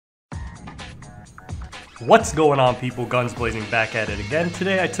What's going on, people? Gunsblazing back at it again.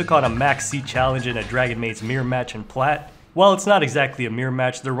 Today I took on a MAXX challenge in a Dragonmaid's mirror match in Plat. Well, it's not exactly a mirror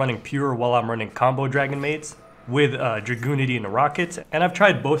match. They're running pure while I'm running combo Dragonmaids with Dragunity and Rokket. And I've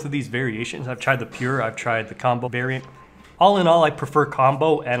tried both of these variations. I've tried the pure, I've tried the combo variant. All in all, I prefer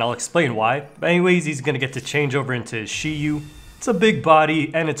combo, and I'll explain why. But anyways, he's gonna get to change over into his Shiyu. It's a big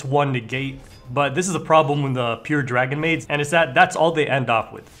body and it's one negate. But this is a problem with the pure Dragonmaids, and it's that's all they end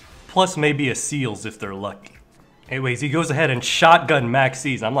off with. Plus maybe a Seals if they're lucky. Anyways, he goes ahead and shotgun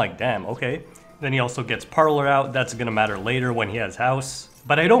MAXX. I'm like, damn, okay. Then he also gets Parlor out. That's gonna matter later when he has House.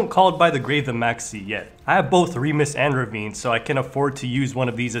 But I don't call it by the grave the MAXX yet. I have both Remus and Ravine, so I can afford to use one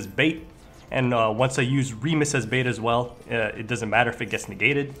of these as bait. And once I use Remus as bait as well, it doesn't matter if it gets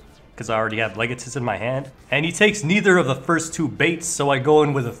negated, because I already have Legatus in my hand. And he takes neither of the first two baits, so I go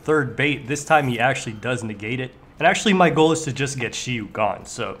in with a third bait. This time he actually does negate it. And actually my goal is to just get Shiyu gone,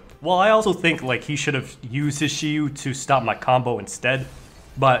 so... Well, I also think like he should have used his Shiyu to stop my combo instead.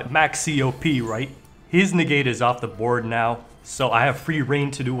 But MAXX OP, right? His negate is off the board now, so I have free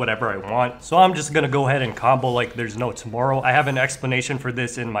reign to do whatever I want. So I'm just gonna go ahead and combo like there's no tomorrow. I have an explanation for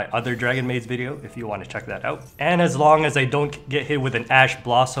this in my other Dragonmaids video if you want to check that out. And as long as I don't get hit with an Ash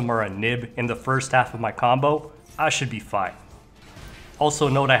Blossom or a Nib in the first half of my combo, I should be fine. Also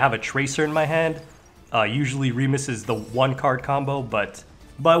note I have a Tracer in my hand. Usually Remus is the one card combo, but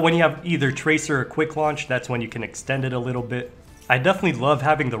when you have either Tracer or Quick Launch, that's when you can extend it a little bit. I definitely love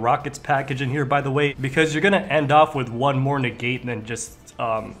having the Rockets package in here, by the way, because you're going to end off with one more negate than just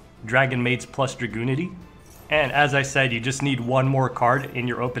Dragonmaids plus Dragunity. And as I said, you just need one more card in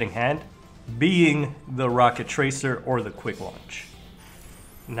your opening hand, being the Rokket Tracer or the Quick Launch.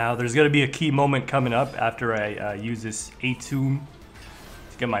 Now, there's going to be a key moment coming up after I use this Atomb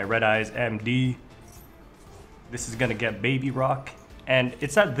to get my Red Eyes MD. This is going to get Baby Rock. And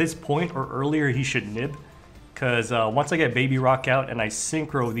it's at this point or earlier he should nib, because once I get Baby Rock out and I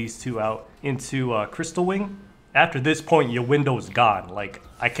synchro these two out into Crystal Wing, after this point your window's gone. Like,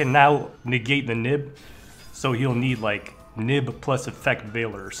 I can now negate the nib, so he'll need like nib plus effect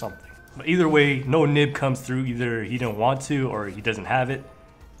Veiler or something. But either way, no nib comes through. Either he didn't want to or he doesn't have it.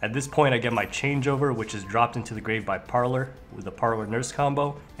 At this point I get my Changeover, which is dropped into the grave by Parlor with the Parlor Nurse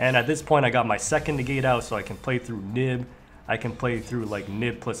combo. And at this point I got my second negate out, so I can play through nib. I can play through like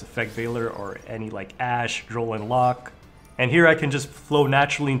Nib plus Effect Veiler or any like Ash, Droll, and Lock. And here I can just flow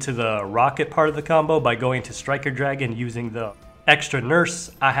naturally into the Rokket part of the combo by going to Striker Dragon using the extra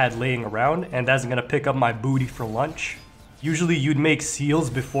Nurse I had laying around, and that's gonna pick up my booty for lunch. Usually you'd make Seals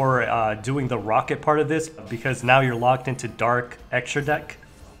before doing the Rokket part of this, because now you're locked into Dark extra deck.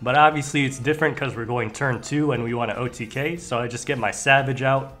 But obviously it's different because we're going turn 2 and we want to OTK, so I just get my Savage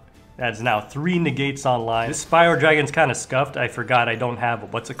out. That's now 3 negates online. This Spyro Dragon's kind of scuffed. I forgot I don't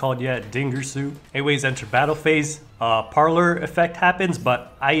have, what's it called yet? Dingersu. Anyways, enter battle phase. Parlor effect happens,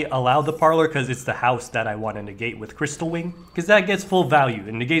 but I allow the Parlor because it's the house that I want to negate with Crystal Wing, because that gets full value.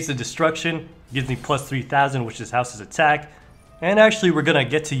 It negates the destruction, gives me plus 3,000, which is house's attack. And actually we're going to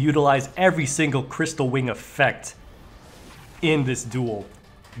get to utilize every single Crystal Wing effect in this duel.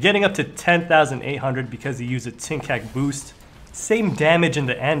 Getting up to 10,800 because he used a Tinkak boost. Same damage in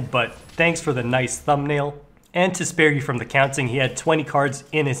the end, but thanks for the nice thumbnail. And to spare you from the counting, he had 20 cards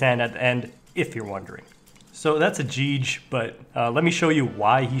in his hand at the end, if you're wondering. So that's a Jeej, but let me show you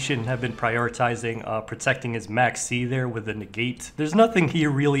why he shouldn't have been prioritizing protecting his MAXX there with the negate. There's nothing here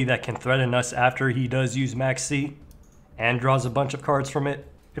really that can threaten us after he does use MAXX and draws a bunch of cards from it.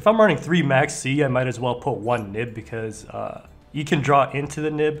 If I'm running 3 MAXX, I might as well put 1 nib, because you can draw into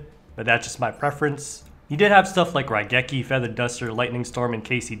the nib, but that's just my preference. He did have stuff like Raigeki, Feather Duster, Lightning Storm in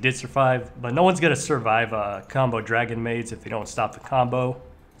case he did survive, but no one's gonna survive combo Dragonmaids if they don't stop the combo.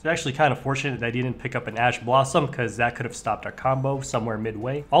 It's actually kind of fortunate that he didn't pick up an Ash Blossom, because that could have stopped our combo somewhere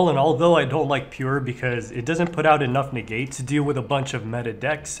midway. All in all though, I don't like Pure because it doesn't put out enough negate to deal with a bunch of meta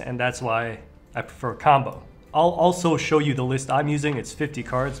decks, and that's why I prefer combo. I'll also show you the list I'm using. It's 50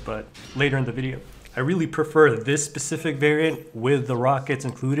 cards, but later in the video. I really prefer this specific variant with the Rockets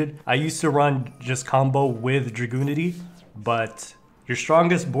included. I used to run just combo with Dragunity, but your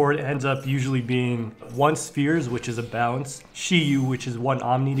strongest board ends up usually being 1 Spheres, which is a bounce, Shiyu, which is 1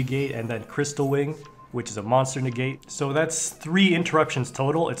 Omni negate, and then Crystal Wing, which is a monster negate. So that's 3 interruptions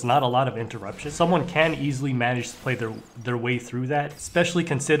total. It's not a lot of interruptions. Someone can easily manage to play their way through that, especially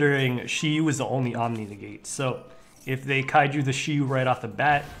considering Shiyu is the only Omni negate. So if they kaiju the Shiyu right off the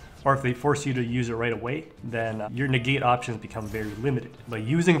bat, or if they force you to use it right away, then your negate options become very limited. But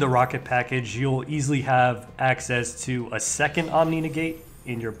using the Rokket package, you'll easily have access to a second Omni negate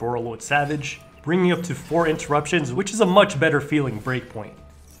in your Borreload Savage, bringing up to 4 interruptions, which is a much better feeling breakpoint.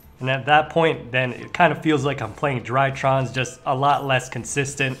 And at that point, then it kind of feels like I'm playing Drytrons, just a lot less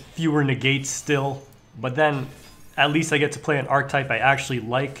consistent, fewer negates still. But then at least I get to play an archetype I actually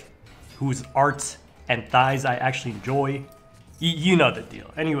like, whose arts and thighs I actually enjoy. You know the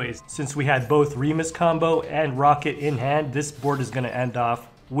deal. Anyways, since we had both Remus combo and Rokket in hand, this board is going to end off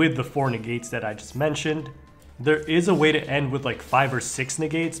with the 4 negates that I just mentioned. There is a way to end with like 5 or 6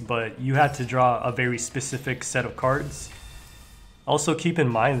 negates, but you have to draw a very specific set of cards. Also keep in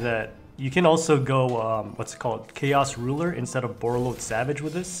mind that you can also go, what's it called, Chaos Ruler instead of Borreload Savage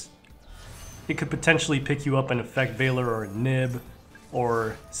with this. It could potentially pick you up an Effect Veiler or a Nib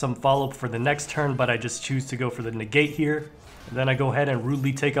or some follow-up for the next turn, but I just choose to go for the negate here. And then I go ahead and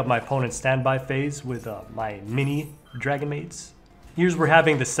rudely take up my opponent's standby phase with my mini Dragonmaids. Here's where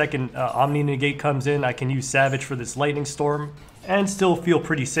having the second Omni negate comes in. I can use Savage for this Lightning Storm and still feel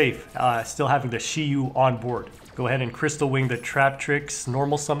pretty safe, still having the Shiyu on board. Go ahead and Crystal Wing the Trap Tricks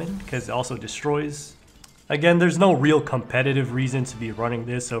normal summon because it also destroys. Again, there's no real competitive reason to be running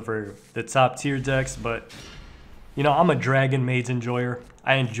this over the top tier decks, but you know, I'm a Dragonmaids enjoyer.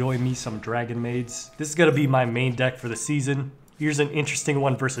 I enjoy me some Dragonmaids. This is going to be my main deck for the season. Here's an interesting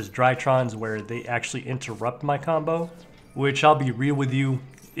one versus Drytrons where they actually interrupt my combo, which I'll be real with you,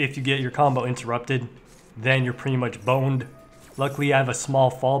 if you get your combo interrupted, then you're pretty much boned. Luckily I have a small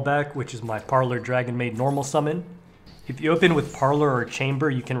fallback, which is my Parlor Dragonmaid normal summon. If you open with Parlor or Chamber,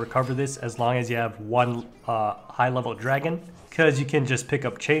 you can recover this as long as you have one high level dragon, because you can just pick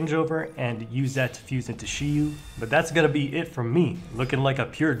up Changeover and use that to fuse into Shiyu. But that's gonna be it from me, looking like a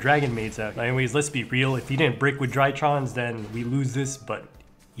pure Dragonmaids out. Anyways, let's be real, if you didn't brick with Drytrons, then we lose this, but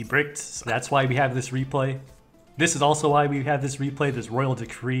he bricked, so that's why we have this replay. This is also why we have this replay, this Royal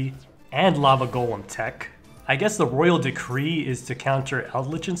Decree and Lava Golem tech. I guess the Royal Decree is to counter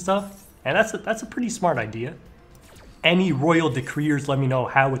Eldritch and stuff, and that's a pretty smart idea. Any Royal Decreers, let me know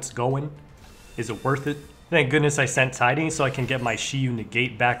how it's going. Is it worth it? Thank goodness I sent Tidying so I can get my Shiyu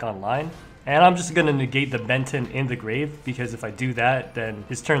negate back online. And I'm just gonna negate the Benton in the grave, because if I do that, then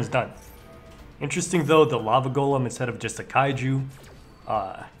his turn's done. Interesting though, the Lava Golem instead of just a Kaiju.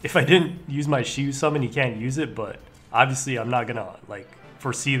 If I didn't use my Shiyu summon, he can't use it, but obviously I'm not gonna like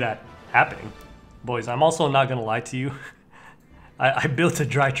foresee that happening. Boys, I'm also not gonna lie to you. I built a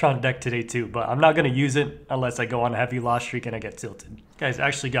Drytron deck today too, but I'm not gonna use it unless I go on a heavy loss streak and I get tilted. Guys, I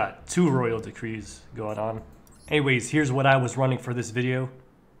actually got 2 Royal Decrees going on. Anyways, here's what I was running for this video.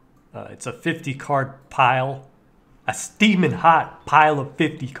 It's a 50 card pile, a steaming hot pile of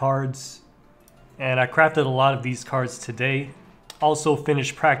 50 cards. And I crafted a lot of these cards today. Also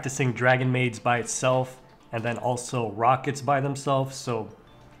finished practicing Dragonmaids by itself, and then also Rockets by themselves, so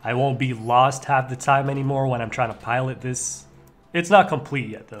I won't be lost half the time anymore when I'm trying to pilot this. It's not complete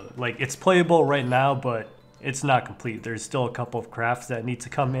yet though. Like, it's playable right now, but it's not complete. There's still a couple of crafts that need to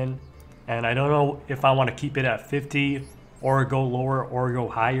come in, and I don't know if I want to keep it at 50 or go lower or go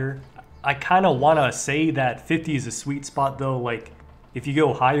higher. I kind of want to say that 50 is a sweet spot though. Like, if you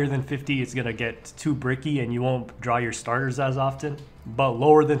go higher than 50, it's gonna get too bricky and you won't draw your starters as often. But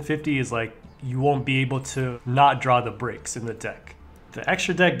lower than 50 is like, you won't be able to not draw the bricks in the deck. The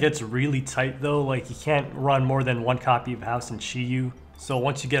extra deck gets really tight though, like you can't run more than 1 copy of House and Shiyu. So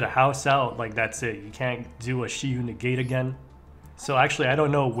once you get a House out, like that's it. You can't do a Shiyu negate again. So actually I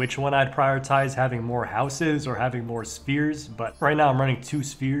don't know which one I'd prioritize, having more houses or having more spheres, but right now I'm running 2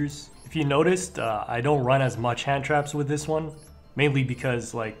 spheres. If you noticed, I don't run as much hand traps with this one, mainly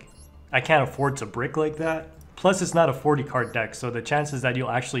because like I can't afford to brick like that. Plus it's not a 40 card deck, so the chances that you'll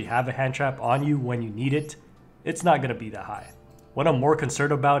actually have a hand trap on you when you need it, it's not gonna be that high. What I'm more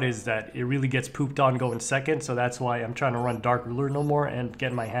concerned about is that it really gets pooped on going second, so that's why I'm trying to run Dark Ruler no more and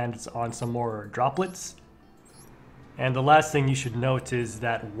get my hands on some more droplets. And the last thing you should note is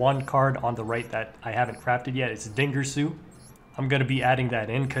that 1 card on the right that I haven't crafted yet is Dingersu. I'm going to be adding that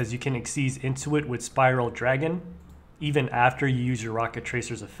in because you can Xyz into it with Spiral Dragon, even after you use your Rokket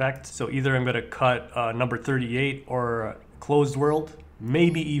Tracer's effect. So either I'm going to cut number 38 or Closed World,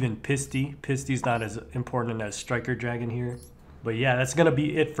 maybe even Pisty. Pisty's not as important as Striker Dragon here. But yeah, that's going to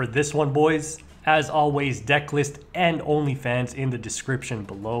be it for this one, boys. As always, deck list and OnlyFans in the description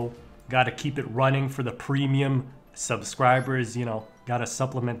below. Got to keep it running for the premium subscribers, you know, got to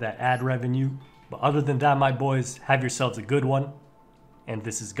supplement that ad revenue. But other than that, my boys, have yourselves a good one. And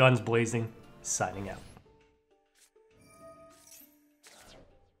this is Guns Blazing, signing out.